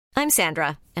I'm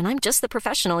Sandra, and I'm just the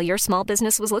professional your small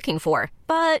business was looking for.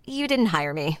 But you didn't hire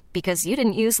me because you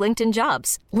didn't use LinkedIn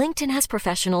Jobs. LinkedIn has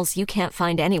professionals you can't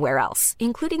find anywhere else,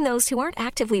 including those who aren't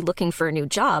actively looking for a new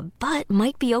job, but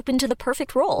might be open to the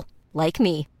perfect role, like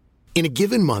me. In a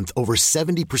given month, over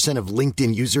 70% of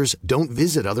LinkedIn users don't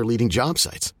visit other leading job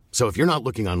sites. So if you're not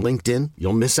looking on LinkedIn,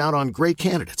 you'll miss out on great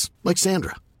candidates like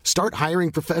Sandra. Start hiring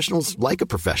professionals like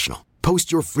a professional. Post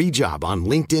your free job on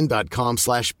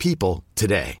linkedin.com/people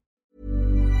today.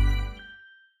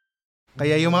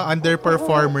 Kaya yung mga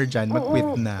underperformer dyan,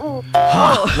 mag-quit na.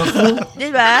 Di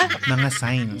ba? Mga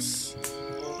signs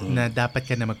na dapat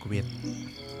ka na mag-quit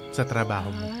sa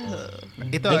trabaho mo.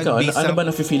 Ito, Ikaw, ano ba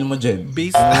nafe-feel mo dyan?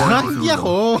 Based hindi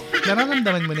ako.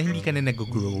 Nararamdaman mo na hindi ka na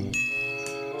nag-grow.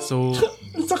 So,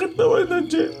 ang sakit naman na,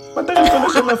 Jen. Matagal ko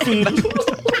na siya na-feel.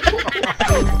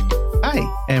 I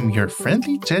am your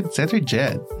friendly Jed Setter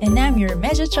Jed. And I'm your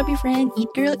medyo chubby friend,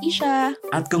 Eat Girl Isha.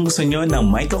 At kung gusto nyo ng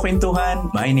may kukwentuhan,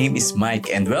 my name is Mike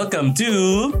and welcome to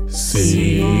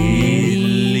Siligang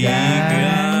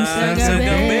sa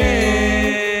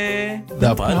Gabi,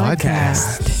 the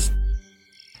podcast.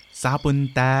 Sa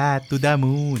punta to the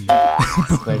moon.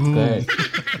 Skirt.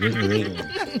 Ring, ring.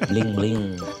 Bling,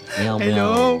 bling. Meow, meow.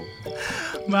 Hello,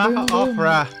 mga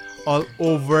ka-opera all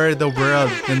over the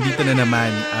world. Nandito na naman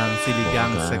ang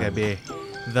Siligang sa Gabi,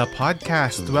 the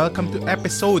podcast. Welcome to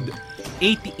episode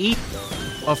 88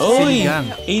 of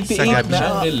Siligang sa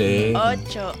Gabi. Gabi.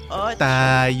 8.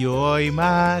 Tayo'y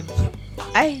mag...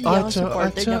 Ay, hindi ako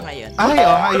supporter niya ngayon. Ay,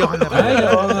 ayoko na pala.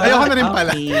 Ayoko na rin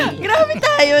pala. Grabe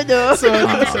tayo, no?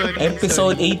 Sorry.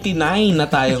 Episode 89 na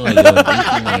tayo ngayon.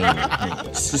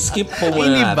 89. Skip po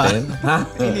muna natin.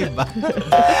 Iniba.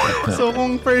 So,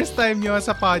 kung first time nyo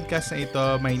sa podcast na ito,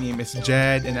 my name is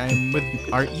Jed and I'm with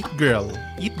our Eat Girl.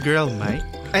 Eat Girl Mike?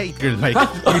 Ay, Eat Girl Mike.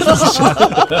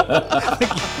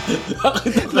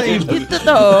 Yung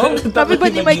totoo. Sabi ba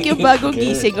ni Mike yung bagong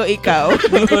gising o ikaw?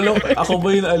 Ako ba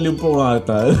yung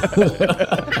alimpungatan?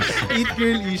 Eat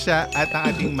Girl Isha at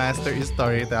ang ating master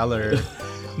storyteller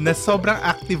na sobrang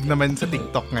active naman sa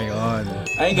TikTok ngayon.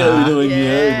 Ay, grabe naman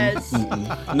yan. Yes.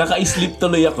 Naka-sleep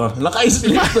tuloy ako.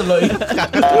 Naka-sleep tuloy.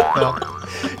 TikTok.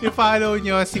 I-follow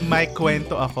nyo si Mike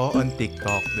Kwento Ako on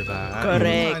TikTok, di ba?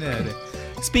 Correct.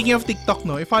 Speaking of TikTok,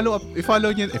 no, i-follow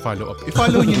nyo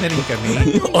na rin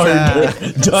kami. Order.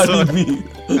 Jollibee.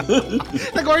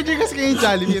 Nag-order kasi kayo yung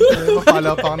Jollibee.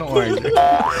 Pa-follow pa ako ng order.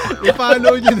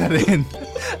 I-follow nyo na rin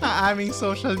ang aming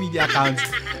social media accounts.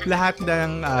 Lahat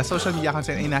ng social media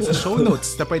accounts ay nasa show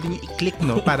notes na pwede nyo i-click,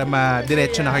 no, para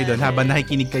ma-diretso na kayo doon habang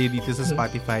nakikinig kayo dito sa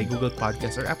Spotify, Google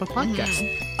Podcast, or Apple Podcast.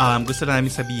 Gusto na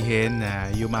namin sabihin na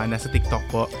yung mga nasa TikTok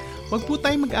po, wag po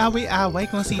tayo mag-away-away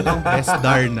kung sino ang best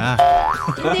Darna.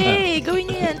 Hindi, gawin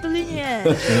niyo yan. Tuloy niyo yan.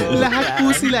 Lahat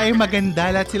po sila ay maganda,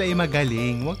 lahat sila ay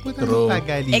magaling. Wag po tayo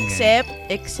magalingan.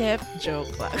 Except,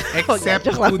 joke lang. Except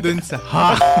joke po lang. dun sa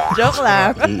Joke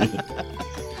lang.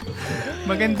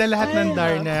 Maganda lahat ng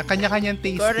Darna. Kanya-kanyang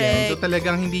taste yan. Correct. So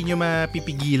talagang hindi nyo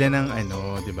mapipigilan ng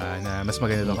di ba, na mas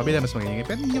maganda daw kabila, mas maganda.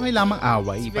 Pero hindi nyo kailangang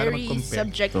away para Very mag-compare.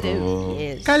 subjective.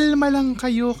 Yes. Kalma lang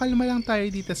kayo. Kalma lang tayo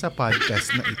dito sa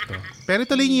podcast na ito. Pero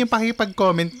tuloy nyo yung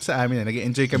pakipag-comment sa amin.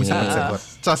 Nag-enjoy kami sa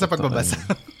pagsagot. So sa pagbabasa.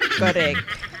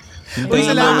 Correct.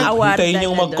 Hintayin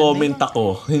yung mag-comment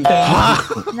ako.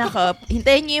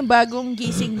 Hintayin niyo yung bagong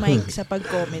gising Mike sa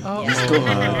pag-comment niya. Gusto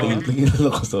ha. Tingin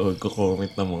lang ako sa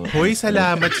mag-comment na mga. Hoy,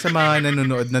 salamat sa mga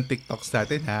nanonood ng TikToks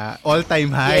natin, ha.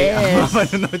 All-time high ang mga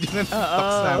manonood yun ng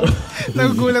TikToks namin.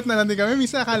 Nagugulat na lang din kami.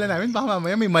 Minsan akala namin, baka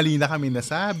mamaya may mali na kami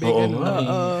nasabi.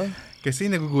 Oo. Kasi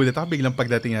nagugulat ako biglang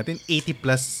pagdating natin, 80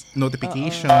 plus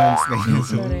notifications.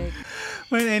 Correct.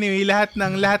 Well, anyway, lahat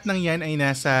ng yan ay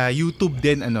nasa YouTube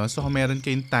din, So kung meron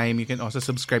kayong time, you can also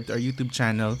subscribe to our YouTube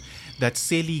channel. That's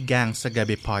Siligang sa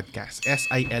Gabi Podcast.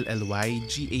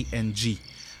 SILLYGANG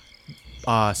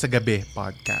sa Gabi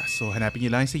Podcast. So hanapin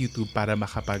nyo lang sa YouTube para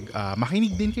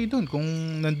makinig din kayo doon. Kung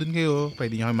nandun kayo,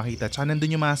 pwede nyo kayo makita. Tsaka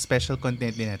nandun yung mga special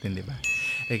content din natin, di ba?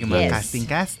 Like yung mga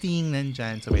casting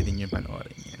nandyan. So pwede nyo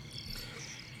panoorin yan.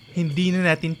 Hindi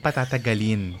na natin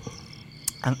patatagalin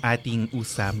ang ating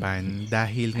usapan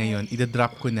dahil ngayon,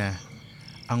 idadrop ko na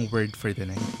ang word for the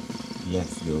night.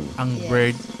 Yes, go. Ang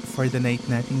word for the night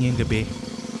natin ngayong gabi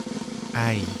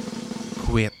ay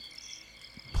quit.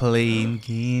 Playing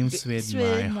games with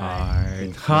my heart.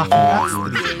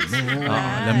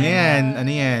 Alam niyo yan.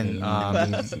 Ano yan?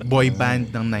 Boy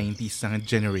band ng 90s ng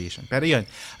generation. Pero yun,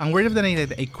 ang word of the night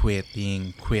ay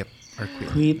quitting. Quit. Or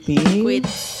quit. Quitting?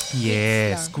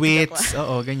 Yes, quits.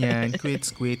 Oo, ganyan.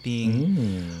 Quitting.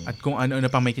 At kung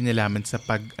ano-ano pa may kinalaman sa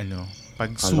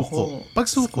pagsuko.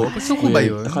 Pagsuko ba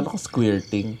yun? Akala ko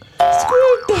squirting.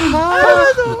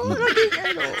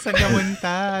 Saan ka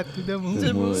munta? To the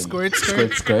moon. Skirt.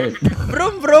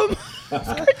 Brum.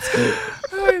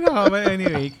 Ay, no, but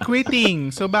anyway,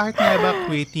 quitting. So, bakit nga ba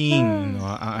quitting? No,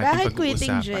 ang ating Bakit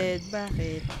quitting, pag-uusapan. Jed?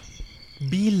 Bakit?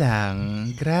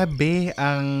 Bilang, grabe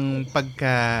ang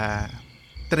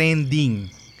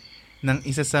pagka-trending ng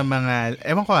isa sa mga,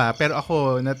 ewan ko pero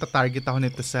ako, natatarget ako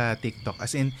nito sa TikTok.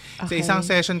 As in, sa isang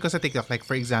session ko sa TikTok, like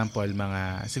for example,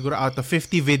 mga, siguro out of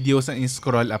 50 videos na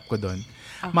in-scroll up ko doon,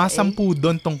 mga 10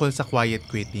 doon tungkol sa quiet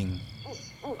quitting.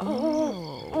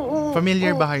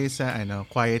 Familiar ba kayo sa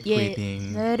quiet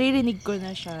quitting? Naririnig ko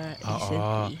na siya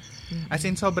recently. As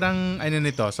in, sobrang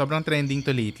trending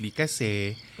to lately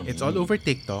kasi it's all over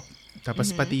TikTok. Tapos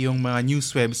pati yung mga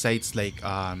news websites like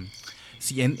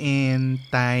CNN,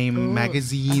 Time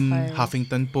Magazine,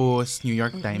 Huffington Post, New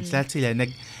York Times, lahat sila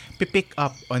nag-pick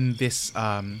up on this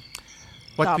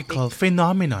what we call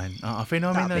phenomenon.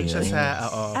 Phenomenon siya sa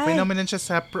phenomenon siya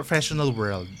sa professional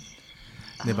world.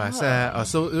 'Di ba?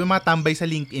 So yung mga tambay sa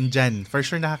LinkedIn diyan, for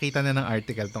sure nakakita na ng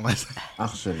article tungkol sa.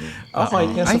 Actually. Okay,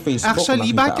 sa Facebook.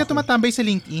 Actually, bakit ka tumatambay sa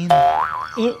LinkedIn?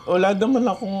 Wala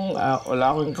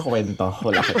akong kakwento.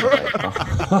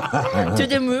 To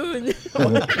the moon.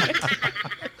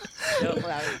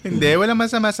 Hindi, walang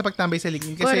masama sa pagtambay sa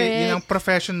LinkedIn kasi yun ang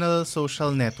professional social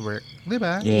network.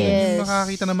 Diba? Yes.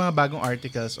 Makakita ng mga bagong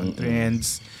articles on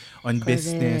trends, on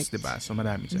business, diba? So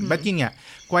marami dyan. But yun nga,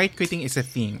 quiet quitting is a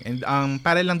thing. And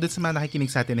para lang dun sa mga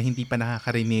nakikinig sa atin na hindi pa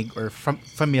nakakarinig or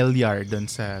familiar dun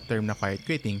sa term na quiet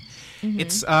quitting,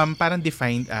 it's parang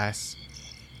defined as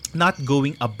not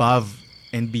going above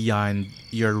and beyond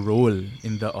your role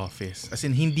in the office. As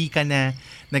in, hindi ka na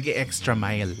nag-extra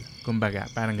mile.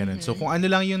 Kumbaga, parang ganun. So, kung ano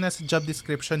lang yung nasa job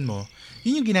description mo,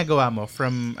 yun yung ginagawa mo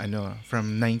from 9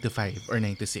 to 5 or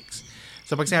 9 to 6.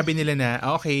 So, pag sinabi nila na,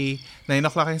 okay, 9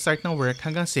 o'clock yung start ng work,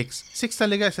 hanggang 6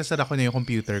 talaga, sasara ko na yung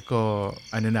computer ko,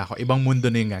 ibang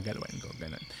mundo na yung gagalawan ko.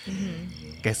 Ganun.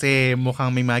 Kasi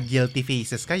mukhang may mga guilty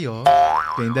faces kayo,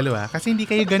 kayong dalawa, kasi hindi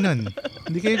kayo ganun.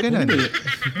 Hindi kayo ganun.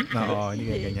 Oo,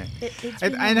 hindi kayo ganyan.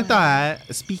 At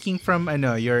speaking from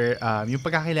yung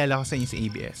pagkakilala ko sa inyo sa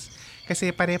ABS,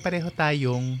 kasi pare-pareho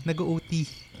tayong nag-OT.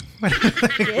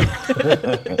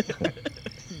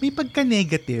 May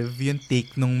pagka-negative yung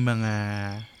take nung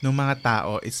mga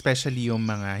tao, especially yung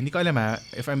mga, hindi ko alam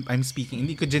if I'm speaking,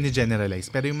 hindi ko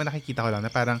generalize, pero yung nakikita ko lang na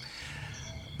parang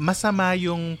masama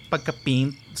yung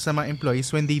pagka-paint sa mga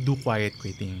employees when they do quiet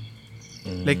quitting.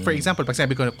 Like for example, pag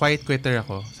sabi ko, quiet quitter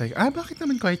ako, sabi ko, bakit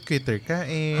naman quiet quitter ka?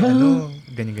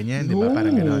 Ganyan-ganyan, di ba?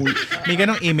 Parang gano'n. May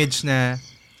ganong image na,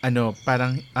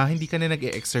 parang hindi ka na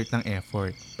nag-e-exert ng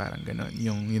effort. Parang gano'n,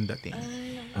 yung dating.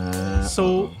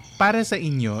 So, para sa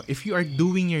inyo, if you are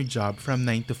doing your job from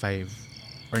 9 to 5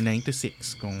 or 9 to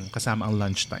 6, kung kasama ang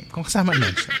lunchtime,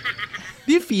 do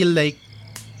you feel like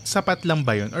sapat lang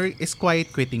ba yun? Or is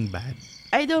quiet quitting bad?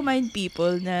 I don't mind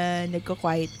people na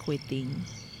nagko-quiet quitting.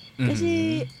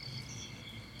 Kasi,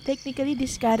 technically,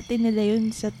 diskarte nila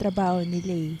yun sa trabaho nila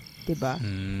eh. Diba?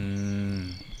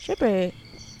 Syempre,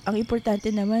 ang importante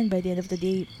naman, by the end of the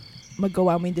day,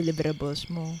 magawa mo yung deliverables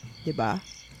mo. Diba?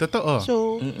 Totoo.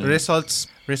 So,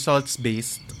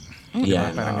 results-based.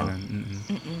 Yeah. Parang ganun.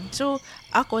 So,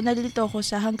 ako, nalilito ako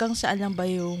sa hanggang saan lang ba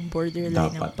yung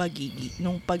borderline ng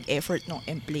nung pag-effort ng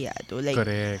empleyado. Like,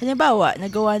 correct. Halimbawa,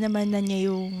 nagawa naman na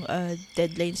niya yung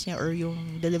deadlines niya or yung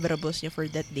deliverables niya for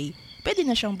that day. Pwede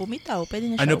na siyang bumitaw. Pwede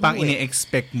na siyang pang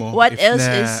ini-expect mo? What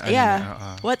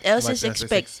else is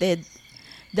expected?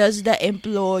 Does the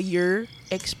employer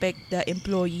expect the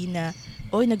employee na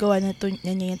nagawa na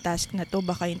niya yung task na to,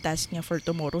 baka yung task niya for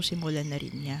tomorrow, simulan na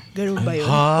rin niya. Ganun ba yun?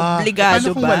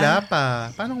 Obligado ba? Paano kung wala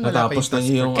pa? Natapos na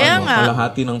yung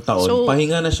kalahati ng taon. So,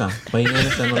 pahinga na siya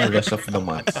ng rest of the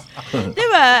month.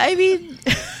 Diba? I mean,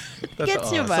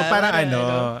 gets you ba? So parang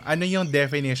ano yung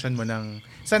definition mo ng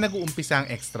saan nag-uumpisa ang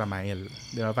extra mile?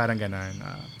 Diba? Parang ganun.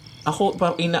 Ako,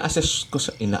 parang ina-assess ko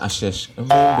siya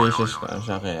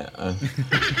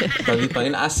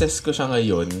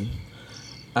ngayon.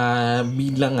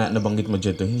 Bilang nga nabanggit mo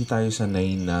dyan to, hindi tayo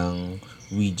sanay ng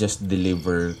we just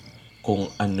deliver kung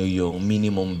ano yung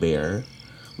minimum bare.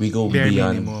 We go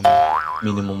beyond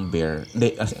minimum bare.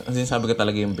 Hindi, as sabi ko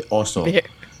talaga yung oso.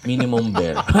 Minimum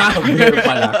bare. Bare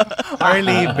pala. Or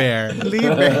lay-bear.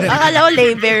 Akala ko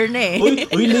lay-bear na eh.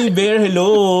 Uy, lay-bear,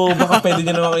 hello. Baka pwede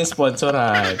nyo naman kayong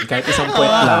sponsoran. Kahit isang puwet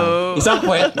lang. Isang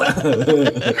puwet.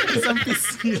 Isang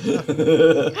pisil.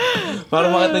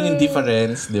 Para makita yung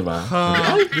difference, di ba?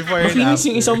 Makinis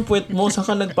yung isang puwet mo, saan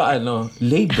ka nagpaano?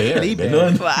 Lay-bear.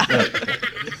 Ganun.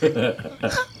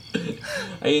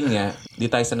 Ayun nga, di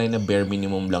tayo sanay na bare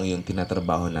minimum lang yung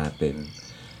tinatrabaho natin.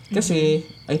 Kasi,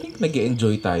 I think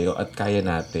nag-enjoy tayo at kaya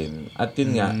natin. At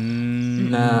yun nga,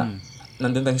 na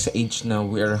nandun tayo sa age na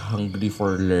we are hungry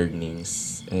for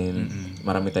learnings and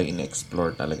marami tayong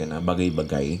in-explore talaga na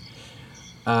bagay-bagay.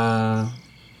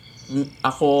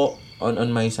 Ako, on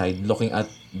my side, looking at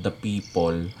the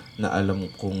people na alam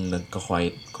kong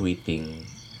nagka-quiet quitting,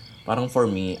 parang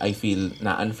for me, I feel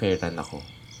na unfairan ako.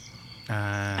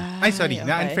 Okay.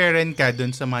 Na-unfairan ka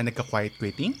dun sa mga nagka-quiet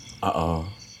quitting? Oo.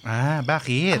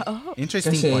 Bakit?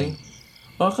 Interesting point.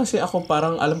 Kasi ako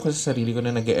parang alam ko sa sarili ko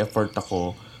na nag-e-effort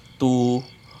ako to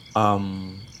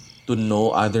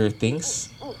know other things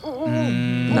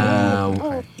na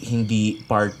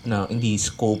hindi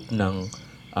scope ng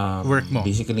work mo.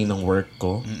 Basically ng work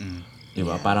ko.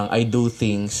 Diba? Yeah. Parang I do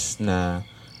things na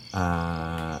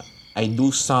I do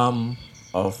some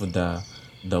of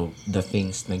the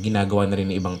things na ginagawa na rin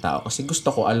ng ibang tao. Kasi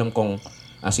gusto ko, alam kong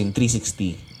as in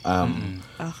 360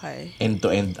 okay. end to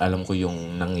end, alam ko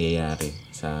yung nangyayari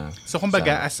sa So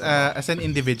kumbaga as an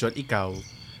individual, ikaw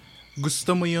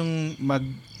gusto mo yung mag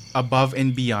above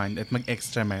and beyond at mag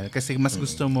extra mile kasi mas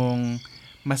gusto mong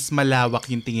mas malawak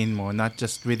yung tingin mo, not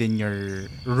just within your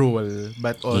role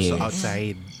but also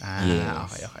outside. Okay.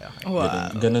 Wow.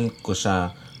 Ganun ko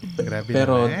siya. Grabe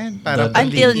pero naman. Parang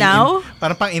until now?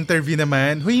 Parang pang interview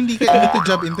naman. Huy, hindi ka dito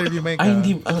job interview, Mike. Ay,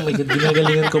 hindi. Oh my God,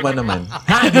 ginagalingan ko pa naman.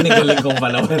 Ginagaling ko pa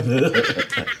naman.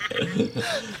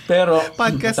 Pero,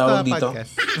 podcast tawag to, dito,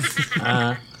 podcast.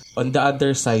 on the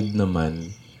other side naman,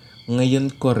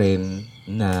 ngayon ko rin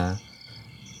na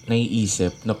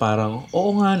naiisip na parang,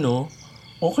 oo nga no,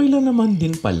 okay lang naman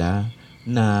din pala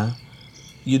na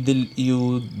you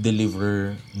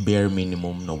deliver bare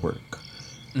minimum na work.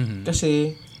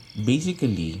 Kasi,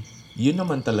 basically, yun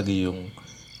naman talaga yung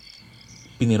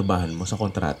pinirbahan mo sa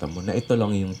kontrata mo na ito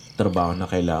lang yung trabaho na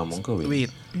kailangan mong gawin.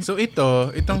 Wait. So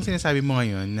itong sinasabi mo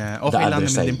ngayon na okay lang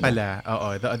naman din pala.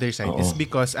 The other side is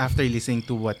because after listening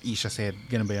to what Isha said,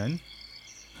 ganun ba yun?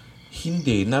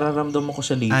 Hindi. Nararamdaman ko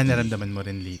siya lately. Naramdaman mo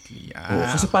rin lately.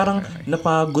 Kasi parang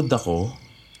napagod ako.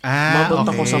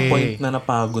 Mabunta ko sa point na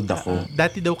napagod ako.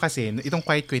 Dati daw kasi, itong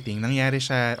quiet quitting, nangyari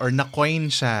siya, or na-coin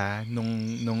siya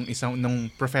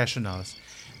nung professionals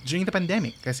during the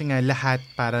pandemic. Kasi nga lahat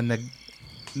para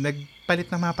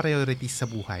nagpalit ng mga priorities sa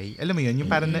buhay. Alam mo yun,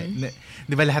 yung parang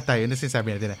di ba lahat tayo,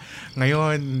 sinasabi natin na,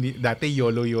 ngayon, dati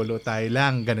YOLO tayo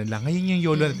lang, ganun lang. Ngayon yung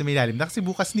YOLO natin may lalim na kasi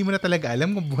bukas hindi mo na talaga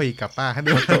alam kung buhay ka pa.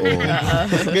 Di ba?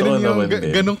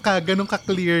 Ganun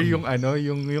ka-clear yung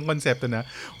yung konsepto na,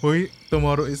 huy,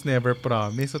 tomorrow is never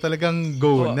promised. So talagang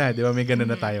go na, di ba? May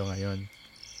ganun na tayo ngayon.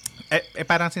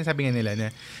 Parang sinasabi nga nila na,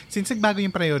 since nagbago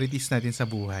yung priorities natin sa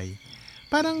buhay,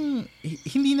 parang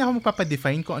hindi na ako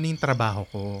magpapadefine kung ano yung trabaho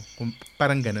ko.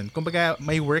 Parang ganun. Kumbaga,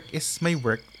 my work is my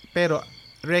work, pero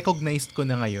recognized ko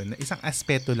na ngayon na isang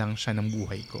aspeto lang siya ng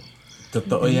buhay ko.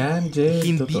 Totoo yan, Jay.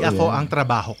 Hindi ako ang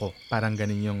trabaho ko. Parang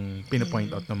ganun yung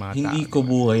pinopoint out ng mga tao. Hindi ko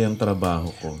buhay ang trabaho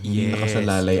ko. Hindi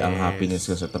nakasalalay ang happiness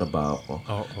ko sa trabaho ko.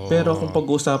 Pero kung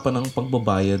pag-uusapan ng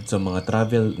pagbabayad sa mga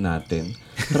travel natin,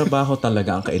 trabaho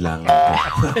talaga ang kailangan ko.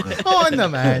 Oo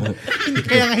naman.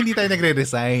 Kaya nga hindi tayo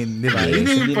nagre-resign. Di ba? Yes,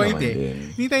 yun yung point din.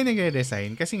 Hindi tayo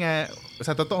nagre-resign. Kasi nga,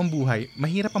 sa totoong buhay,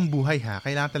 mahirap ang buhay ha.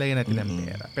 Kailangan talaga natin ng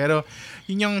pera. Pero,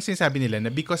 yun yung sinasabi nila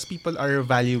na because people are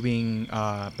valuing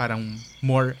parang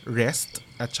more rest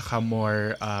at saka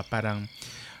more parang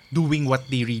doing what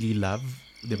they really love.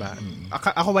 Diba?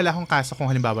 Ako wala akong kaso kung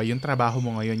halimbawa yung trabaho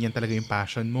mo ngayon, yan talaga yung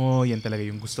passion mo, yan talaga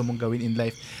yung gusto mong gawin in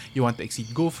life, you want to exceed,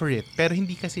 go for it. Pero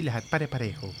hindi kasi lahat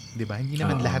pare-pareho. Diba? Hindi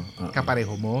naman lahat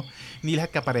kapareho mo. Hindi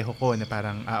lahat kapareho ko na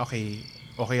parang, okay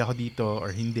ako dito or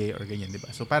hindi or ganyan,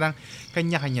 diba? So parang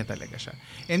kanya-kanya talaga siya.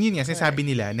 And yun nga, sinasabi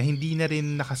nila na hindi na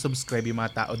rin nakasubscribe yung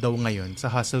mga tao daw ngayon sa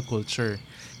hustle culture.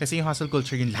 Kasi yung hustle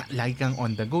culture, yung lagi kang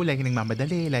on the go, lagi kang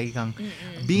nagmamadali, lagi kang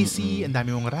busy, ang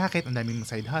dami mong racket, ang dami mong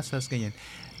side hustles, ganyan.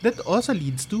 That also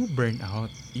leads to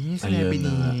burnout. Yun yung sinabi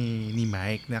ni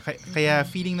Mike na kaya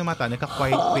feeling ng mga tao,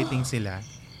 nagka-quiet quitting sila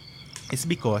is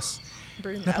because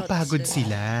napapagod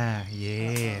sila.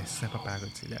 Yes,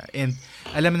 napapagod sila. And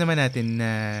alam naman natin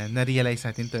na na-realize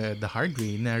natin to the hard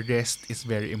way na rest is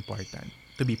very important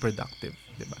to be productive,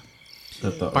 di ba?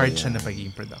 Totoo, part siya na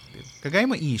pagiging productive. Kagaya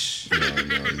mo, Ish.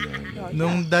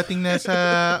 Nung dating nasa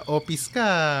office ka,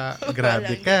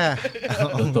 grabe ka.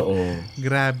 Totoo.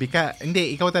 Grabe ka.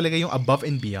 Hindi, ikaw talaga yung above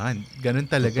and beyond. Ganun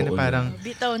talaga. Totoo, na parang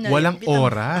walang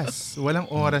oras. Walang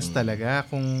oras talaga.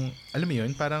 Kung, alam mo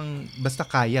yun, parang basta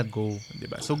kaya, go.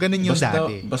 Diba? So, ganun yung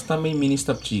dati. Basta may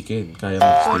mini-stop chicken, kaya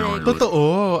mag-stimulate. Totoo.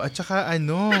 At saka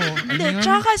Hindi,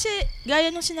 tsaka kasi, gaya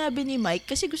nung sinabi ni Mike,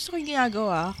 kasi gusto ko yung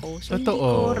ginagawa ko. So, hindi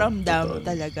ko ramdam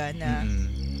talaga na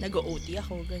nag-OT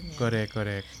ako, ganyan. Correct.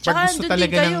 Tsaka Pag gusto andun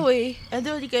talaga din kayo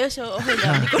andun din kayo, so okay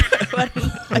lang. Hindi ko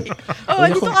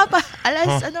dito ka pa.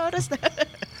 Oras na.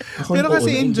 Pero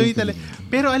kasi enjoy talaga.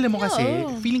 Pero alam mo kasi,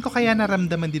 feeling ko kaya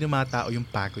naramdaman din ng mga tao yung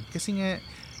pagod. Kasi nga,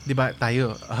 di ba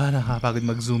tayo, nakakapagod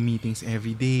mag-Zoom meetings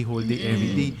everyday, whole day,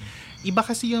 everyday. Iba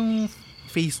kasi yung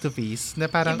face-to-face na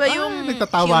parang, iba yung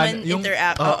nagtatawa. Human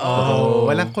interact.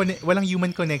 Walang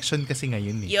human connection kasi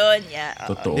ngayon eh. Yun, yeah.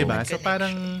 Totoo. Diba? So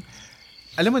parang,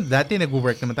 alam mo, dati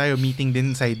nag-work naman tayo, meeting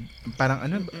din side,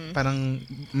 parang parang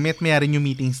mayroon yung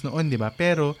meetings noon, di ba?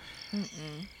 Pero,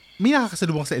 may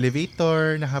nakakasalubong sa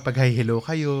elevator, nakapag-hi hello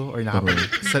kayo, or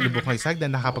nakapag-salubong kayo sa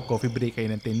hagdan, nakapag-coffee break kayo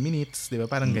ng 10 minutes, di ba?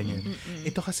 Parang ganyan.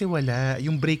 Ito kasi wala.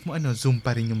 Yung break mo, Zoom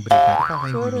pa rin yung break.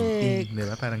 Parang yung meeting, di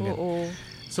ba? Parang ganyan.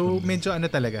 So, medyo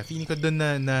talaga, feeling ko doon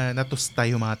na natusta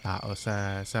yung mga tao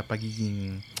sa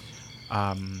pagiging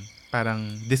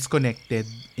parang disconnected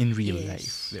in real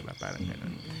life. Diba? Parang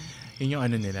ganun. Yun yung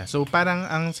nila. So, parang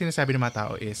ang sinasabi ng mga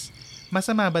tao is,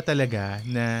 masama ba talaga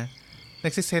na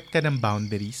nagsiset ka ng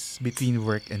boundaries between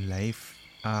work and life?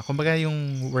 Kumbaga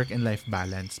yung work and life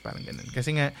balance, parang ganun.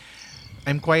 Kasi nga,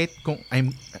 I'm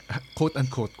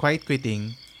quote-unquote quiet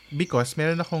quitting because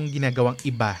meron akong ginagawang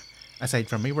iba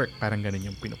aside from my work. Parang ganun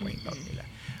yung pinupoint out nila.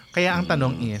 Kaya ang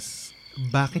tanong is,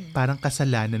 bakit parang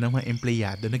kasalanan ng mga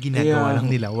empleyado na ginagawa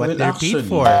lang nila what they're paid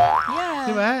for? Yeah.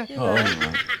 Diba? Oo.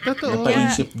 Totoo.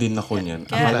 Napaisip din ako niyan.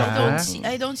 Kaya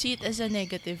I don't see it as a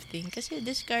negative thing kasi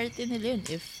diskarte nila yun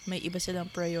if may iba silang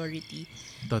priority.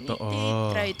 Totoo. They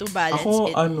try to balance ako,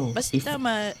 it. Basta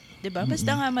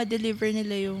basta nga ma-deliver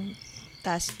nila yung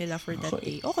task nila for that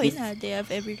day. Okay na, they have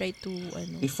every right to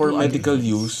If for medical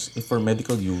use,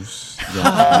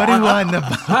 marijuana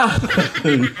ba?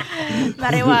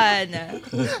 Marijuana.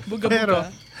 Buga-buga. Pero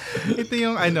ito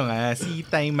yung si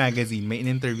Time Magazine, may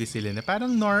in-interview sila na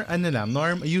parang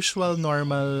usual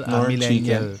normal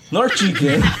millennial.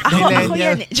 Chicken. Ako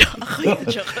yan eh. Joke.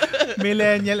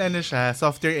 Millennial siya,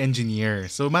 software engineer.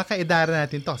 So makaedara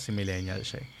natin to si millennial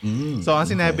siya. So ang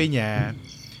sinabi niya,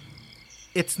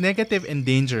 it's negative and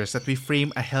dangerous that we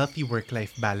frame a healthy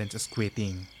work-life balance as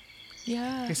quitting.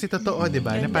 Yeah. Kasi totoo, di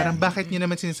ba? Na parang bakit nyo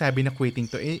naman sinasabi na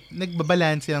quitting to?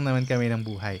 Nagbabalanse lang naman kami ng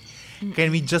buhay.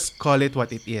 Can we just call it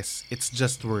what it is? It's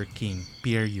just working.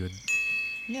 Period.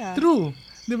 Yeah. True.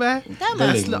 Di ba?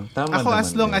 Tama.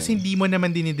 As long as hindi mo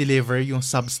naman dinideliver yung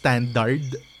substandard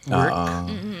work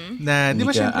na di ba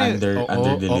syempre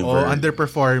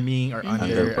underperforming or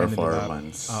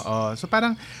underperformance. So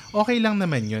parang okay lang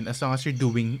naman yun as long as you're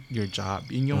doing your job.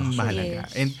 Yun yung mahalaga.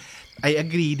 Yes. And I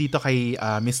agree dito kay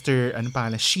Mr.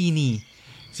 Sheeny.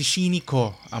 Si Sheeny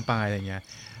ko ang pangalan niya.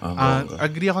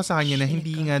 Agree ako sa kanya na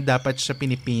hindi nga dapat siya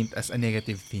pinipaint as a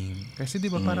negative thing. Kasi di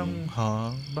ba parang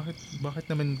bakit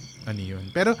naman yun?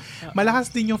 Pero malakas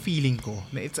din yung feeling ko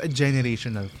na it's a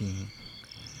generational thing.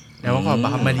 Ewan ko,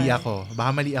 baka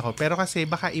mali ako. Pero kasi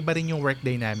baka iba rin yung work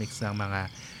dynamics ng mga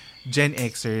Gen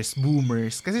Xers,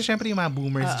 boomers. Kasi syempre yung mga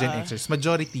boomers, Gen Xers,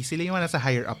 majority, sila yung nasa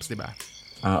higher ups, di ba?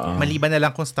 Maliban na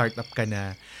lang kung startup ka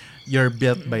na you're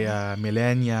built by a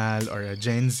millennial or a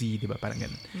Gen Z, di ba? Parang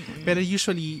ganun. Pero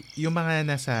usually, yung mga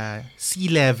nasa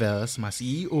C-levels, mga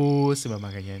CEOs, di ba,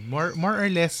 mga ganyan, more or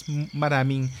less,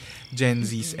 maraming Gen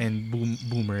Zs and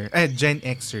Gen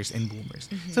Xers and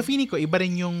boomers. So, feeling ko, iba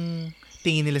rin yung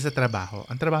tingin nila sa trabaho.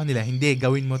 Ang trabaho nila, hindi,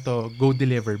 gawin mo to, go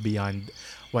deliver beyond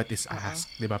what is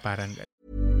asked. Di ba? Parang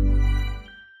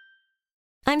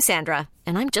I'm Sandra,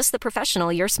 and I'm just the professional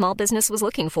your small business was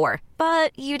looking for.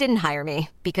 But you didn't hire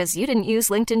me because you didn't use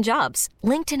LinkedIn Jobs.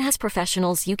 LinkedIn has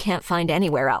professionals you can't find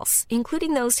anywhere else,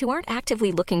 including those who aren't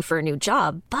actively looking for a new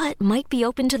job, but might be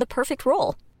open to the perfect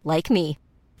role, like me.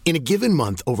 In a given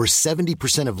month, over 70%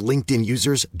 of LinkedIn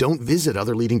users don't visit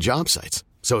other leading job sites.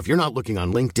 So if you're not looking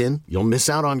on LinkedIn, you'll miss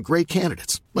out on great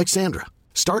candidates like Sandra.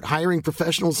 Start hiring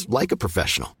professionals like a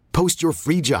professional. Post your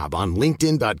free job on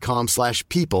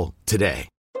linkedin.com/people today.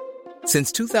 Since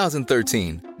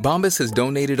 2013, Bombas has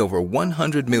donated over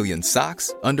 100 million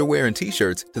socks, underwear, and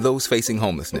T-shirts to those facing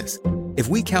homelessness. If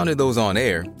we counted those on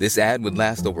air, this ad would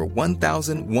last over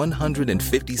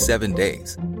 1,157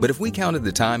 days. But if we counted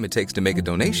the time it takes to make a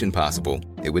donation possible,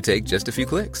 it would take just a few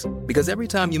clicks. Because every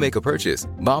time you make a purchase,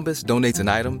 Bombas donates an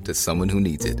item to someone who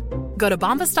needs it. Go to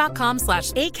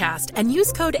bombas.com/ACAST and use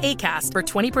code ACAST for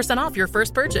 20% off your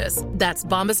first purchase. That's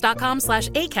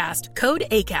bombas.com/ACAST, code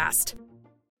ACAST.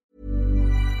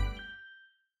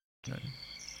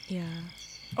 Yeah.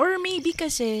 Or maybe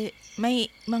kasi may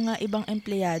mga ibang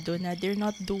empleyado na they're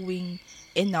not doing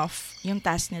enough yung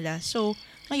task nila. So,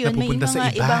 ngayon may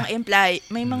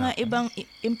mga ibang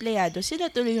empleyado,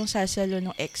 sila tuloy yung sasalo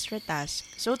ng extra task.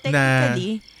 So,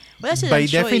 technically, Wala silang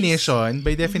choice.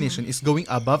 By definition, is going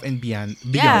above and beyond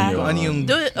Yeah. kung ano yung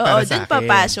Doon sa akin.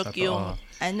 papasok Totoo. yung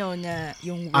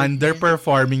yung work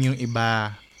Underperforming yung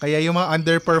iba. Kaya yung mga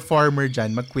underperformer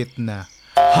dyan, mag-quit na.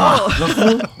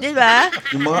 Di ba?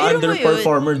 Yung mga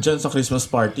underperformer dyan sa Christmas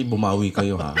party, bumawi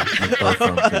kayo ha.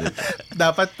 Mag-perform kayo.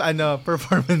 Dapat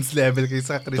performance level kayo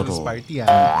sa Christmas Totoo. party ha.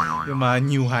 Yung mga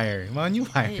new hire.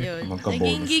 Ayun.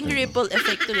 Magka-bonus Naging kayo. ripple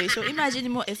effect tuloy. So imagine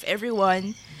mo if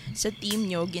everyone sa team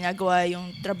nyo ginagawa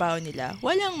yung trabaho nila,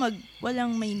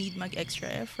 walang may need mag-extra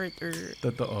effort or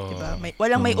Totoo. diba?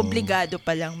 Walang may obligado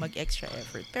pa lang mag-extra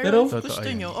effort. Pero Pero if gusto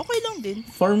Totoo nyo, okay lang din.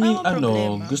 For me, Walang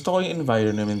problema. gusto ko yung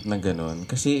environment na ganun.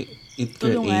 Kasi it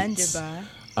Tulungan, creates, diba?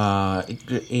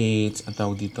 ang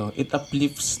tawag dito, it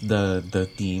uplifts the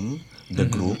team, the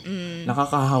group.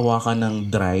 Nakakahawa ka ng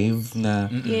drive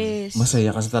na Yes.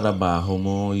 masaya ka sa trabaho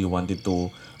mo, you wanted to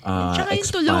Tsaka yung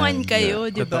expand. tulungan kayo,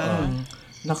 di ba?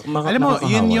 Alam mo,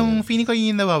 yun yung feeling ko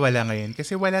yun yung nawawala ngayon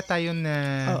kasi wala tayong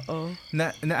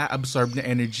na-absorb na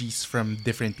energies from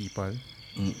different people.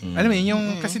 Alam mo yun,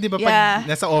 yung kasi 'di ba pag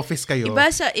nasa office kayo,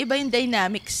 iba yung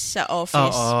dynamics sa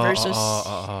office versus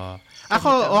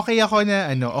Ako okay ako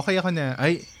na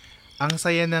ang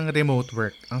saya ng remote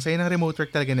work. Ang saya ng remote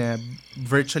work talaga na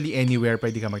virtually anywhere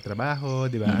pwede ka magtrabaho,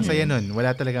 'di ba? Ang saya nun.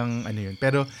 Wala talagang yun.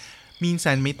 Pero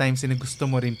minsan may times na gusto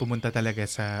mo rin pumunta talaga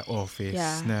sa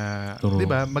office na 'di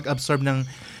ba, mag-absorb ng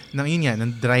yun nga,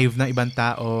 ng drive ng ibang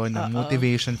tao, ng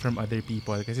motivation from other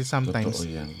people kasi sometimes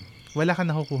wala ka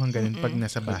nakukuhang ganun pag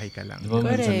nasa bahay ka lang. Diba,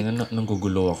 minsan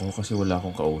nanggugulo ako kasi wala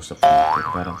akong kausap dito.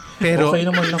 Parang, okay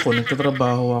naman ako,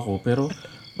 nagtatrabaho ako, pero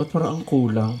ba't parang ang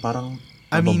kulang? Parang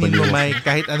aminin mo, Mike,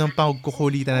 kahit anong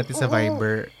pagkukulitan natin sa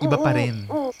Viber, iba pa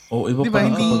rin. Iba diba, pa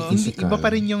rin iba pa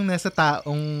rin yung nasa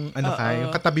taong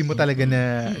yung katabi mo talaga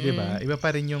na, di ba? Iba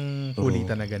pa rin yung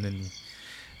kulitan na ganun.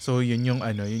 So yun yung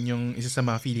isa sa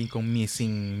mga feeling kong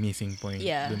missing point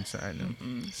dun sa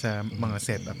sa mga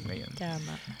setup ngayon.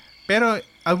 Tama. Pero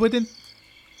I wouldn't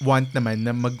want naman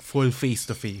na mag full face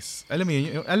to face. Alam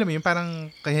mo yun parang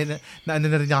kaya na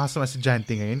rin ako sa mga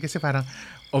estudyante ngayon kasi parang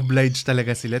obliged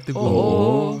talaga sila to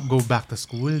go back to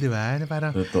school, di ba? Na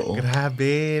parang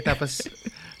grabe. Tapos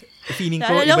feeling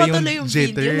ko iba yung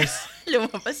jitters.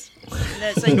 Lumabas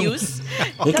sa news.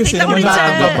 Kasi naman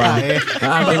naaga pa.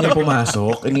 Naaga niya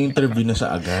pumasok, ini-interview na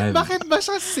siya agad. Bakit ba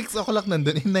siya 6 o'clock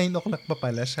nandun? 9 o'clock pa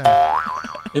pala siya.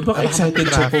 Baka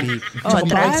excited siya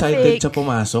excited siya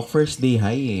pumasok. First day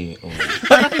high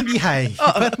Parang hindi high.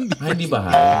 Hindi ba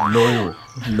high?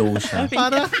 Low siya.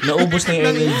 Naubos na yung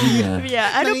energy niya.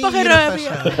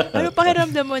 Ano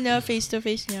pakiramdam mo na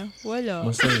face-to-face niya? Wala.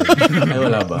 Masaya. Ay,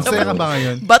 wala ba? Masaya ka ba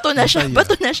ngayon? Bato na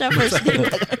siya first day.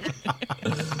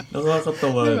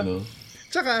 Nakakatawa,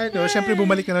 Tsaka syempre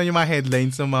bumalik na yung mga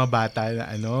headlines ng mga bata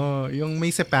na yung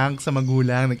may sepang sa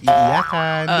magulang,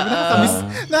 nag-iiyakan.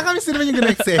 Nakakamiss din naman yung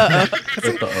ganang eksena.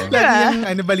 Kasi lagi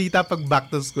yung balita pag back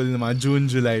to school ng mga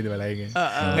June, July, di ba?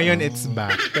 Ngayon it's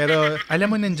back. Pero alam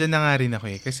mo, nandyan na nga rin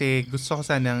ako kasi gusto ko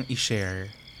sanang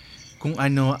i-share kung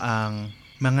ano ang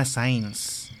mga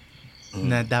signs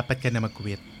na dapat ka na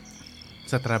mag-quit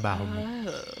sa trabaho mo.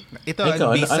 Ito,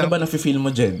 ano ba nafe-feel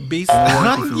mo, Jed?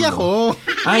 Hindi ako.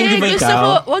 Hindi ba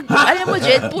ikaw? Alam mo,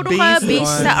 Jed, puro ka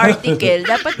based sa article.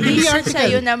 Dapat based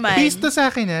sa'yo naman. Based to sa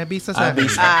akin, Based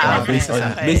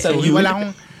on you.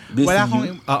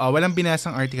 Walang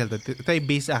binasang article to. Ito ay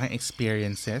based sa aking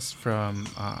experiences from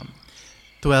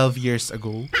 12 years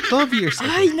ago.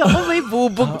 Ay, naku, may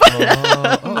bubog pala.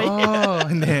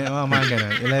 Hindi, mga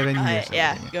ganun. 11 years ago.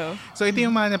 Yeah, go. So, ito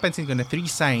yung mga napansin ko na 3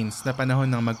 signs na panahon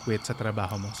ng mag-quit sa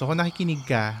trabaho mo. So, kung nakikinig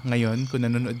ka ngayon, kung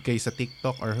nanonood kayo sa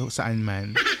TikTok or saan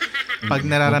man, pag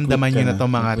nararamdaman nyo na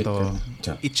itong mga to,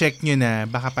 i-check nyo na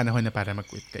baka panahon na para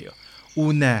mag-quit kayo.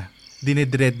 Una,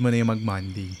 dinedread mo na yung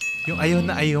mag-Monday. Yung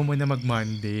ayaw mo na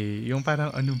mag-Monday. Yung parang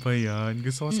ano ba yan?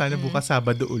 Gusto ko sana bukas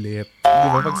Sabado ulit. Di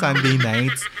ba? Pag Sunday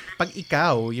nights. Pag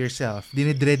ikaw, yourself,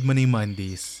 dinedread mo na yung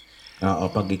Mondays. Oo,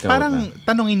 pag ikaw parang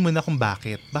tanungin mo na kung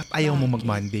bakit. Bakit ayaw mo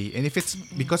mag-Monday? And if it's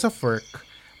because of work,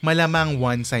 malamang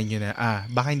one sign yun na,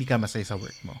 baka hindi ka masaya sa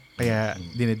work mo. Kaya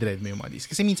dinedread mo yung Mondays.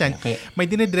 Kasi minsan, may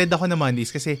dinedread ako na Mondays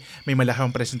kasi may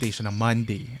malakang presentation ng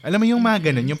Monday. Alam mo yung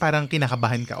mga ganun, yung parang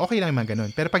kinakabahan ka. Okay lang yung mga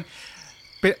ganun. Pero pag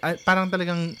parang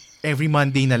talagang every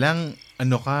Monday na lang,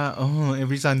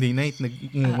 every Sunday night,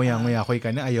 nag-nguya-nguya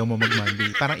ka na, ayaw mo mag-Monday.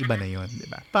 Parang iba na yon, di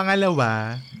ba?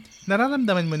 Pangalawa,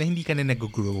 nararamdaman mo na hindi ka na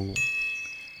nag-grow.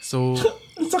 So,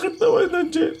 ang sakit naman na,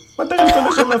 Jen. Matagal ko na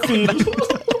siya na-feel.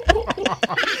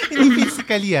 Hindi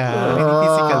physically, Hindi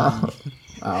physically.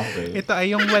 Okay. Ito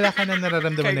ay yung wala ka na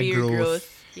nararamdaman na growth.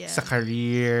 Yeah. Sa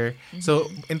career. So,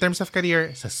 in terms of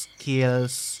career, sa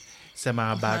skills, sa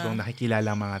mga bagong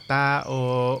nakikilalang mga tao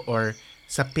or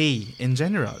sa pay in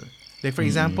general. Like for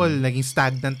example, naging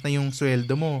stagnant na yung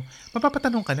sweldo mo.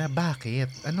 Mapapatanong ka na, bakit?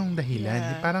 Anong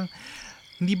dahilan? Parang,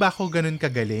 hindi ba ako ganun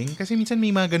kagaling? Kasi minsan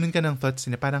may mga ganun ka ng thoughts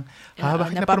na parang,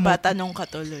 bakit napapatanong ka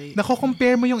tuloy.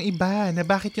 Nako-compare mo yung iba, na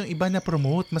bakit yung iba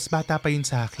na-promote, mas bata pa yun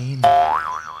sa akin.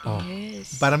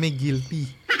 Yes. Para may guilty.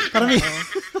 Para may...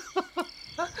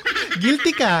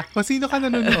 Guilty ka. Kung sino ka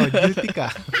nanonood, guilty ka.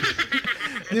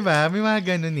 Diba? May mga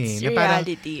ganun eh. It's na parang,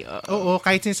 reality. Oo,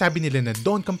 kahit sinasabi nila na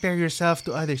don't compare yourself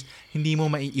to others, hindi mo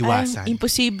maiiwasan.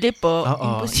 Imposible po.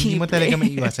 Oo, imposible. hindi mo talaga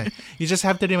maiiwasan. You just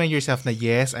have to remind yourself na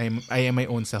yes, I am my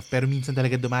own self. Pero minsan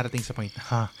talaga dumarating sa point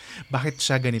na, bakit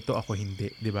siya ganito, ako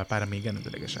hindi? Diba? Para may ganun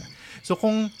talaga siya. So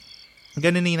kung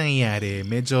ganun na yung nangyayari,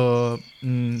 medyo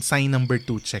sign number 2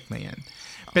 check na yan.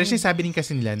 Pero sinasabi din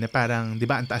kasi nila na parang, di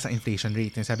ba, ang taas ang inflation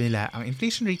rate. Sinasabi nila, ang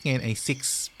inflation rate ngayon ay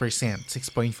 6%,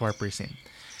 6.4%.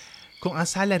 Kung ang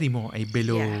salary mo ay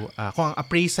below, kung ang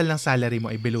appraisal ng salary mo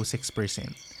ay below 6%,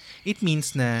 it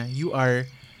means na you are,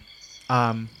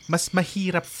 mas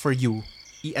mahirap for you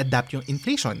i-adapt yung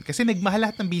inflation. Kasi nagmahal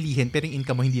lahat ng bilihin pero yung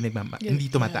income mo hindi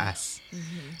tumataas.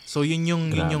 So yun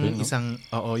yung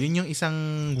isang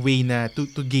way na to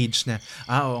gauge na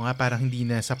oo nga, parang hindi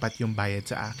na sapat yung bayad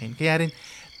sa akin. Kaya rin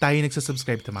tayo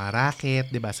nagsusubscribe to mga racket,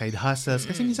 'di ba, side hustles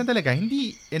kasi minsan talaga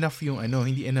hindi enough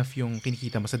yung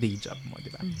kinikita mo sa day job mo,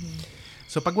 'di ba?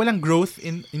 So pag walang growth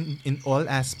in all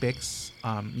aspects,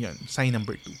 yun, sign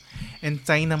number 2. And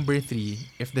sign number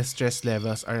 3, if the stress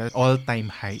levels are at all-time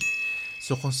high.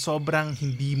 So kung sobrang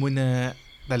hindi mo na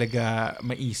talaga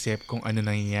maisip kung ano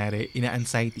nangyayari,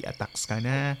 ina-anxiety attacks ka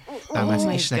na,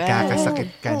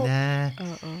 nagkakasakit ka na.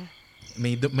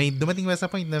 May dumating ba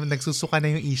sa point na nagsusuka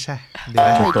na yung isha? Diba?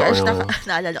 Oh my gosh,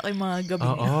 naalala ko yung mga gabi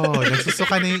niya. Oo,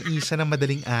 nagsusuka na yung isha ng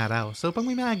madaling araw. So pag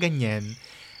may mga ganyan,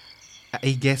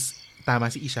 I guess,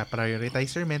 tama si Isha, prioritize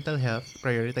your mental health,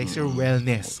 prioritize your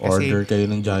wellness. Kasi, order kayo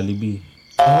ng Jollibee.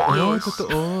 Oo,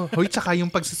 totoo. Hoy, tsaka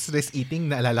yung pag-stress eating,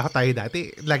 naalala ko tayo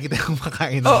dati, lagi tayong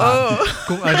makain ng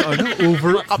kung ano-ano,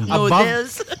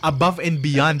 above and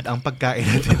beyond ang pagkain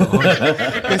natin.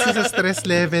 Kasi sa stress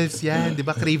levels yan, di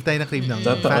ba, crave tayo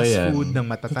ng fast food, ng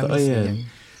matatamis. Yan.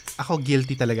 Ako,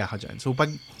 guilty talaga ako dyan. So,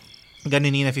 pag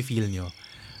ganun yung nafe-feel nyo,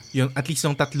 yung at least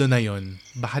yung 3 na yon,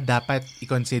 baka dapat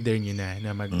i-consider nyo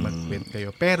na mag-quit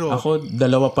kayo. Pero ako, 2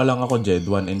 pa lang ako, Jed.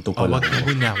 1 and 2 pa lang. Wag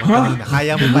muna.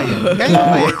 Kaya mo ba yan?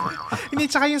 Hindi,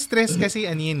 tsaka yung stress kasi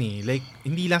like,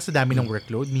 hindi lang sa dami ng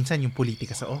workload, minsan yung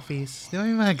politika sa office. Di ba,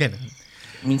 may mga ganun.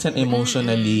 Minsan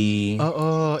emotionally.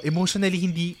 Oo, emotionally,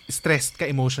 hindi stressed ka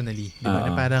emotionally. Di ba?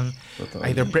 Na parang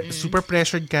either super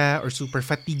pressured ka or super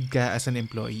fatigued ka as an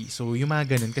employee. So, yung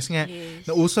mga ganun. Kasi nga,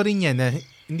 nauso rin yan na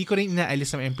hindi ko rin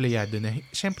inaalis sa mga empleyado na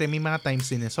syempre may mga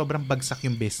times din na sobrang bagsak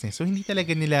yung business. So, hindi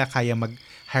talaga nila kaya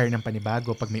mag-hire ng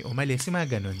panibago pag may umalis. Yung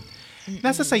mga ganun.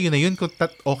 Nasa sayo na yun kung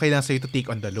okay lang sa'yo to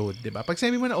take on the load. Diba? Pag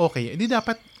sabi mo na okay, hindi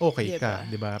dapat okay ka.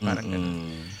 Diba? Parang ganun.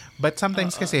 But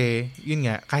sometimes kasi, yun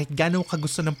nga, kahit gano'n ka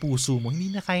gusto ng puso mo,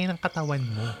 hindi na kaya ng katawan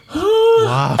mo.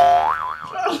 Wow!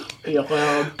 Ayoko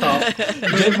na mag-talk.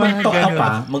 Jed, mag-talk ka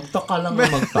pa. Mag-talk ka lang na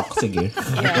mag-talk. Sige.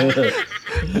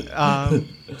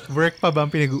 Work pa ba ang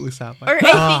pinag-uusapan? Or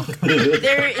I think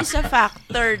there's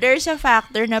a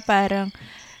factor na parang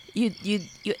you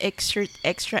exert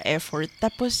extra effort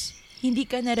tapos hindi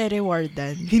ka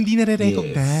nare-rewardan. Hindi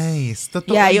nare-recognize.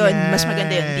 Totoo yun. yan. Mas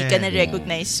maganda yun. Hindi ka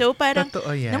nare-recognize. So, parang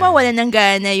nawawalan ng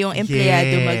gana yung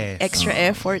empleyado mag-extra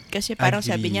effort kasi parang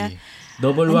sabi niya,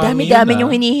 double ang dami-dami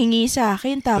yung hinihingi sa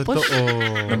akin. Tapos,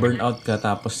 na-burnout ka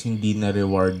tapos hindi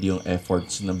na-reward yung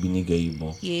efforts na binigay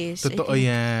mo. Yes. Totoo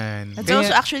yan. That's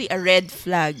also actually a red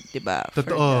flag, diba?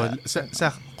 Totoo.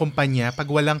 Sa kumpanya, pag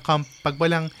walang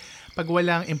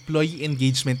employee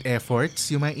engagement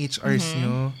efforts, yung mga HRs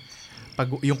nyo, pag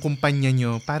yung kumpanya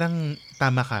nyo, parang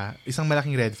tama ka, isang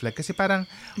malaking red flag. Kasi parang,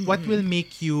 what will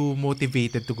make you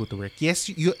motivated to go to work?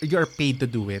 Yes, you are paid to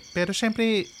do it. Pero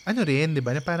syempre, ano rin, di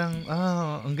ba? Na parang,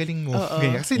 ang galing mo.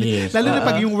 Kasi lalo na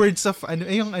pag yung words of,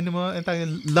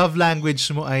 love language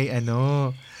mo ay,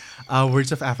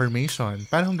 words of affirmation.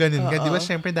 Parang ganun ka. Di ba?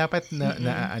 Syempre, dapat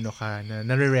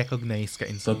nare-recognize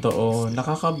ka in some Totoo.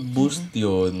 Nakaka-boost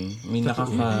yun. May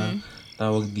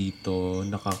tawag dito,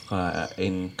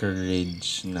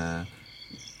 nakaka-encourage na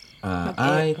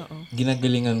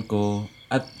ginagalingan ko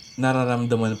at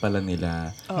nararamdaman pala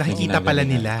nila. Nakikita pala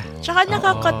nila. Tsaka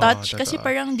nakaka-touch kasi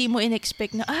parang di mo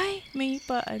in-expect na, may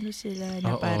paano sila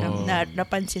na parang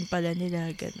napansin pala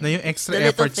nila. Ganun. Na yung extra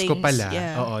efforts ko pala,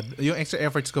 yung extra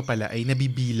efforts ko pala ay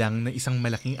nabibilang na isang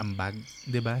malaking ambag,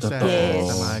 'di ba? Sa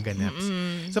mga ganaps.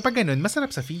 So pag ganun, masarap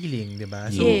sa feeling, 'di ba?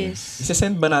 So,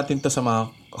 isa-send ba natin to sa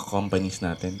mga companies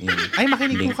natin? Ay,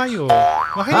 makinig po kayo.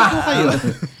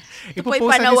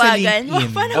 Ipopost natin sa LinkedIn.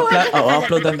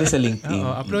 Upload natin sa LinkedIn.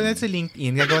 Upload natin sa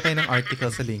LinkedIn. Gagawa tayo ng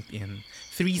article sa LinkedIn.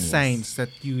 3 signs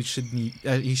that you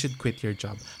should quit your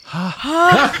job.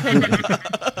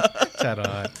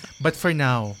 Charot. But for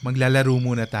now, maglalaro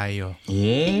muna tayo.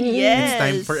 Yes. It's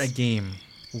time for a game.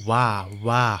 Wow.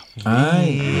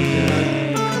 Ay.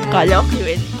 Kala ko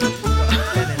yun.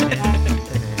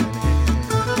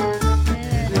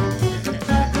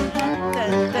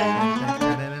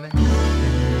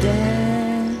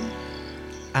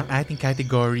 Ang ating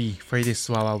category for this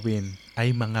Wawa Win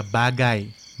ay mga bagay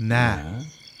na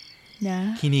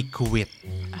kinikwit.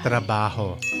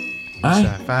 Trabaho. Ay,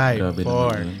 5,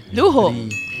 4, Luho.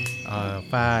 3,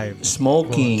 5.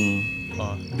 Smoking.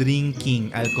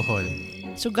 Drinking, alcohol.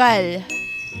 Sugal.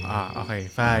 Okay.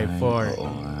 5,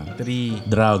 4, 3.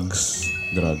 Drugs.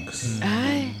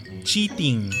 Ay.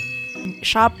 Cheating.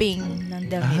 Shopping ng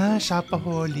damit.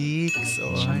 Shopaholics.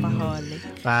 Shopaholic.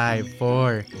 5,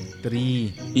 4,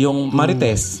 3. Yung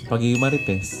marites. Pagiging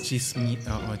marites.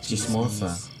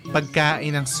 Chismosa.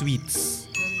 Pagkain ng sweets.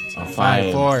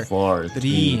 5, 4,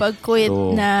 3. Pag-quit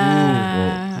na.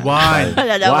 1.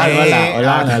 Wala.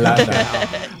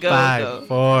 5,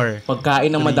 4. Pagkain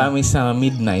ng madami sa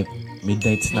midnight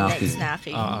snacking.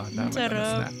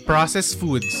 Sarap. Processed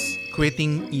foods.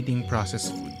 Quitting eating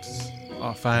processed foods.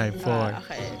 5, 4,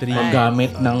 3.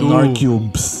 Paggamit ng Nor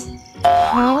Cubes.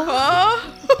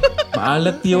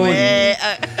 Maalat yun.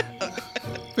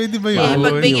 Pwede ba yun?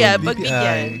 Pagbigyan.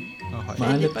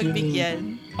 Maalat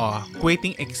yun.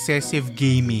 Quitting excessive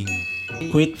gaming.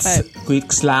 Quit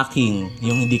slacking.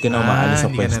 Yung hindi ka na umaalis sa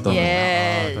pwesto.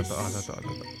 Yes. Totoo.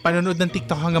 Panonood ng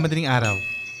TikTok hanggang madaling araw.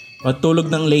 Matulog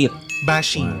ng late.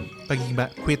 Bashing.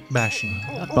 Quit bashing.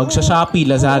 Pag sa Shopee,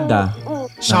 Lazada.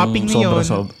 Shopping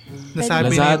ngayon.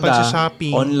 Nasabi na yung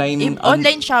pag-shopping.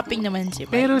 Online shopping naman siya.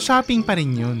 Pero shopping pa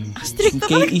rin yun.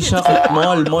 Kay Isha,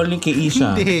 mall yung kay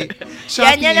Isha. Hindi.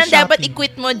 Yan ang dapat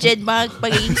i-quit mo, Jed,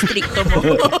 pagiging stricto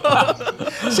mo.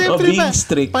 Siyempre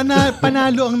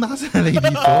panalo ang nakasanay dito.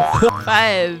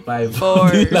 5, 4,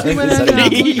 3,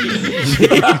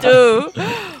 2,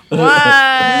 1.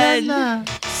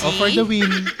 For the win.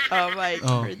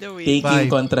 For the win. Taking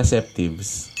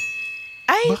contraceptives.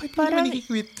 Ay, bakit parang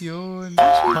i-quit yun?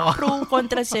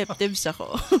 Pro-contraceptives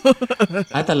ako.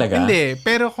 Talaga? Hindi.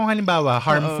 Pero kung halimbawa,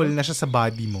 harmful na siya sa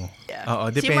body mo. Yeah.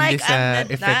 Depende sa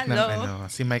effect ng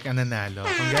Si Mike ang nanalo.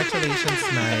 Congratulations,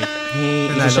 Mike.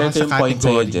 Nanalo ka sa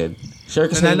category.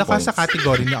 Nanalo ka sa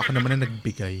category na ako naman ang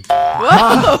nagbigay.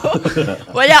 Wow!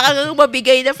 Wala kang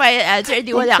mabigay na final answer.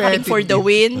 Hindi wala ka rin for the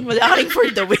win. Wala ka rin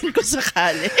for the win kung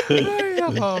sakali.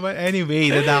 But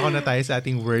anyway, dadako na tayo sa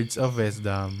ating words of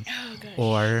wisdom.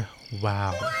 Or,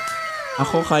 wow.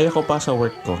 Ako, kaya ko pa sa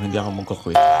work ko. Hindi ako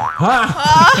magkukwit.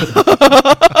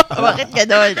 Bakit ka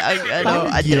doon?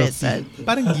 Addressan.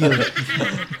 Parang guilty.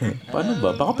 Paano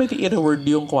ba? Baka pwede i-reward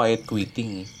yung quiet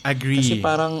quitting. Agree. Kasi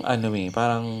parang,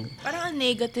 parang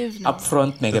negative na.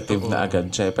 Upfront negative na agad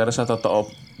siya. Pero sa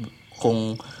totoo,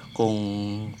 kung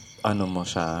mo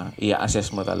siya,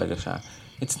 i-assess mo talaga siya,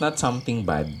 it's not something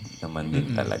bad naman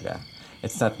din talaga.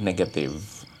 It's not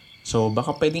negative. So,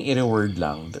 baka pwedeng i-reward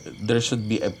lang. There should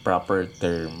be a proper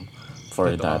term for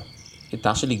that. It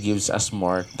actually gives us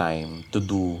more time to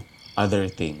do other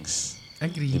things.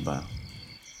 Agree. Diba?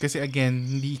 Kasi again,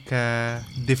 hindi ka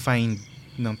defined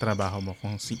ng trabaho mo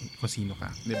kung sino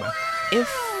ka. Diba? If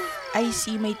I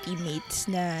see my teammates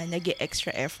na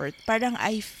nag-extra effort, parang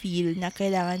I feel na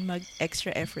kailangan mag-extra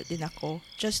effort din ako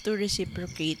just to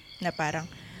reciprocate na parang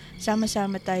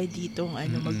sama-sama tayo ditong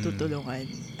magtutulungan.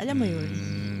 Alam mo yun?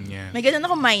 Yeah. May ganun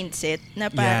ako mindset na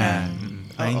parang...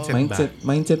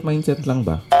 Mindset lang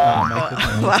ba?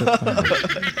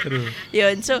 True.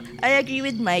 Yun. So, I agree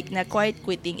with Mike na quiet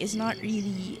quitting is not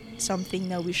really something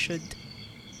na we should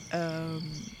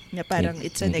na parang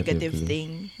it's a negative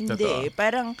thing. Hindi.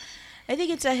 Parang, I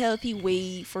think it's a healthy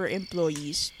way for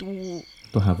employees to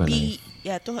have a life.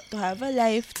 Yeah, to have a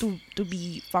life, to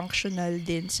be functional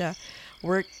din sa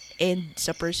work and sa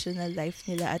personal life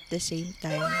nila at the same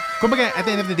time. Kumbaga, at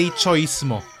the end of the day, choice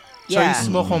mo. Yeah. Choice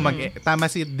mo kung tama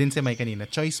din si Mike kanina,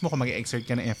 choice mo kung mag-exert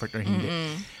ka ng effort or hindi.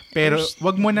 Pero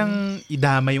wag mo nang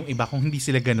idama yung iba kung hindi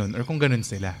sila ganun or kung ganun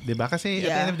sila. 'Di ba? Kasi at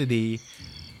the end of the day,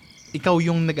 ikaw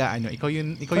yung ikaw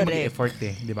yung mag-effort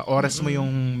eh, 'di ba? Oras mo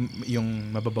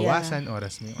yung mababawasan,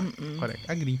 oras mo yung correct.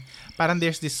 Agree. Parang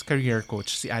there's this career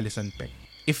coach si Alison Peck.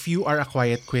 If you are a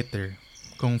quiet quitter,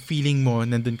 kung feeling mo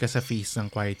nandun ka sa phase ng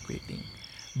quiet quitting,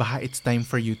 baka it's time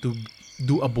for you to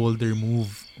do a bolder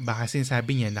move. Baka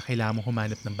sinasabi niya na kailangan mo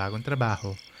humanap ng bagong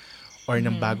trabaho or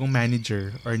ng bagong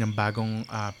manager or ng bagong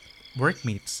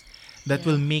workmates that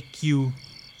will make you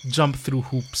jump through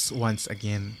hoops once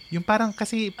again. Yung parang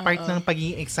kasi part ng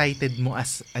pagiging excited mo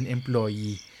as an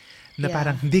employee na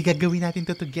parang, hindi, gagawin natin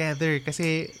to together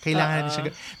kasi kailangan natin siya.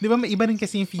 Di ba, iba rin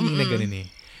kasi yung feeling na ganun eh.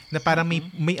 Na parang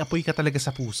may apoy ka talaga sa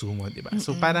puso mo, di ba?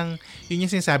 So parang, yun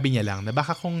yung sinasabi niya lang, na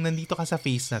baka kung nandito ka sa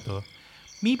phase na to,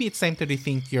 maybe it's time to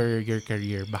rethink your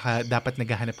career. Baka dapat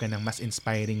naghahanap ka ng mas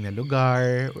inspiring na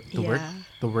lugar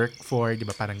to work for, di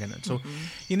ba? Parang ganun. So,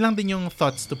 yun lang din yung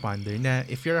thoughts to ponder na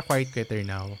if you're a quiet quitter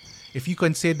now, if you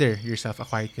consider yourself a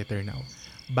quiet quitter now,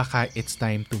 baka it's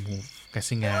time to move.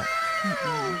 Kasi nga,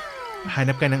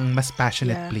 hanap ka ng mas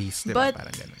passionate place, di ba?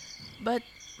 Parang ganun. But,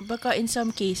 baka in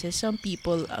some cases, some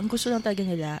people, ang gusto lang talaga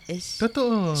nila is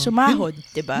totoo. Sumahod,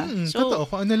 diba? So, totoo.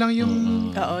 Kung ano lang yung...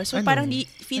 So, parang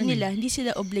feel nila, hindi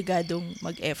sila obligadong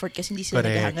mag-effort kasi hindi sila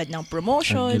naghahangad ng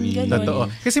promotion, gano'n. Totoo.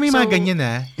 Kasi may mga ganyan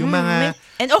yung mga...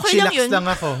 And okay lang yun. Chillax lang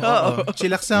ako.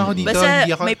 Chillax lang ako dito. Basta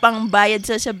hindi ako... may pangbayad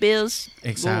sa bills.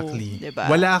 Exactly. Go, diba?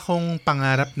 Wala akong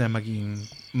pangarap na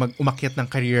umakyat ng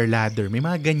career ladder. May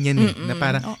mga ganyan na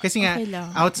parang, kasi nga,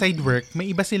 outside work,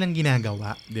 may iba silang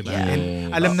ginagawa, di ba? Yeah.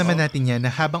 And alam naman natin yan na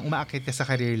habang umaakyat ka sa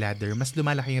career ladder, mas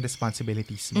lumalaki yung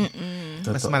responsibilities mo.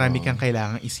 Mas marami kang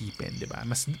kailangang isipin, di ba?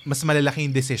 Mas malalaki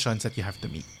yung decisions that you have to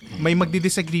make. May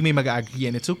magdi-disagree, may mag-agree,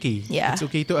 and it's okay. Yeah. It's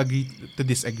okay to agree to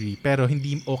disagree. Pero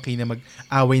hindi okay na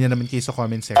mag-away na naman kayo sa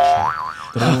comment section.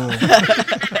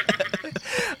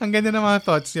 Ang ganda ng mga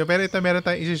thoughts niyo. Pero ito, meron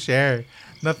tayong i-share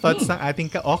na thoughts ng ating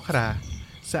ka-okra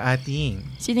sa ating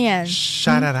sino yan?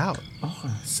 Shout-out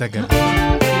sa gabi.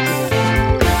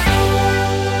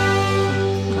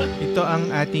 Ito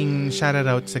ang ating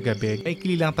shout-out sa gabi.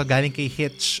 Ikli lang to, galing kay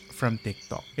Hitch from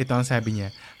TikTok. Ito ang sabi niya,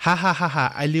 ha ha ha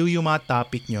ha, aliw yung mga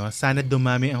topic nyo. Sana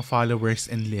dumami ang followers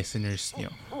and listeners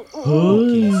nyo.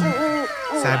 Okay.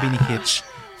 Sabi ni Hitch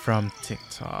from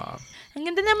TikTok. Ang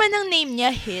ganda naman ng name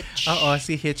niya, Hitch. Oo,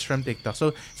 si Hitch from TikTok.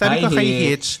 So, sabi ko kay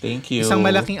Hitch, thank you. Isang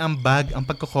malaking ambag ang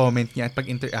pagko-comment niya at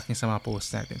pag-interact niya sa mga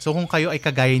posts natin. So, kung kayo ay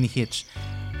kagaya ni Hitch,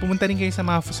 pumunta rin kayo sa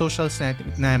mga socials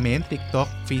namin,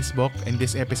 TikTok, Facebook, and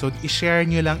this episode. I-share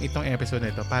nyo lang itong episode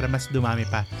na ito para mas dumami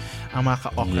pa ang mga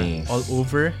ka-okra all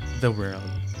over the world.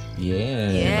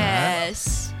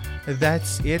 Yes.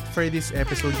 That's it for this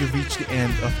episode. You've reached the end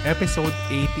of episode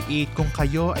 88. Kung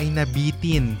kayo ay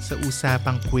nabitin sa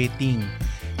usapang quitting,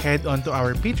 head on to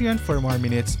our Patreon for more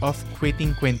minutes of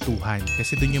quitting kwentuhan.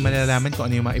 Kasi doon yung malalaman kung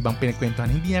ano yung mga ibang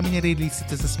pinagkwentuhan. Hindi namin nire-release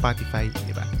ito sa Spotify,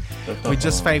 di ba? With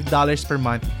just $5 per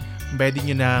month, pwede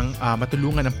nyo nang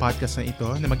matulungan ang podcast na ito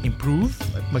na mag-improve.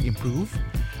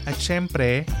 At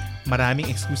syempre, maraming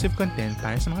exclusive content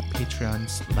para sa mga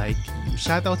Patreons like you.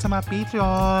 Shoutout sa mga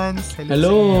Patreons!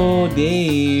 Hello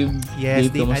Dave!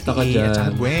 Yes, Dave kamusta ka Ati dyan? at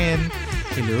saka Gwen.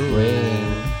 Hello!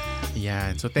 Gwen.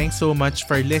 Yan. So, thanks so much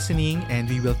for listening and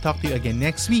we will talk to you again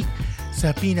next week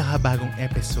sa pinakabagong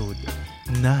episode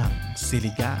ng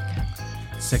Siligang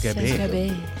sa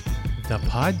Gabi. The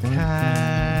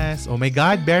podcast. Oh my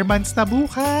God, bare months na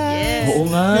bukas. Yes. Oo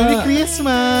nga. Merry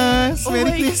Christmas.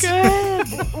 Merry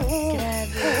Christmas. God.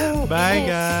 Bye,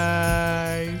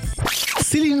 guys.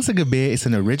 Siligang sa Gabi is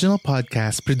an original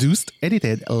podcast produced,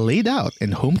 edited, laid out,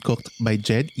 and home-cooked by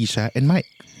Jed, Isha, and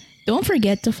Mike. Don't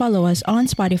forget to follow us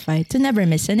on Spotify to never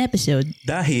miss an episode.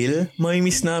 Dahil may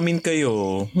miss namin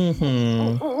kayo.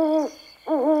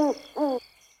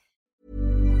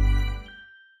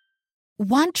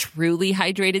 Want truly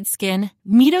hydrated skin?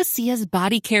 Meet Osea's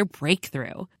Body Care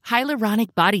Breakthrough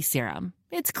Hyaluronic Body Serum.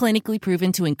 It's clinically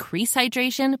proven to increase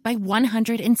hydration by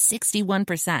 161%.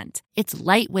 It's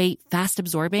lightweight,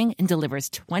 fast-absorbing, and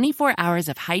delivers 24 hours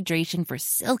of hydration for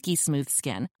silky smooth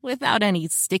skin without any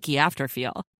sticky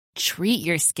afterfeel. Treat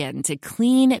your skin to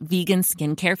clean, vegan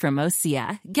skincare from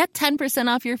Osea. Get 10%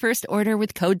 off your first order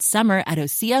with code SUMMER at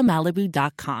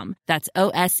OseaMalibu.com. That's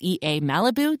OSEA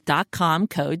Malibu.com,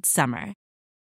 code SUMMER.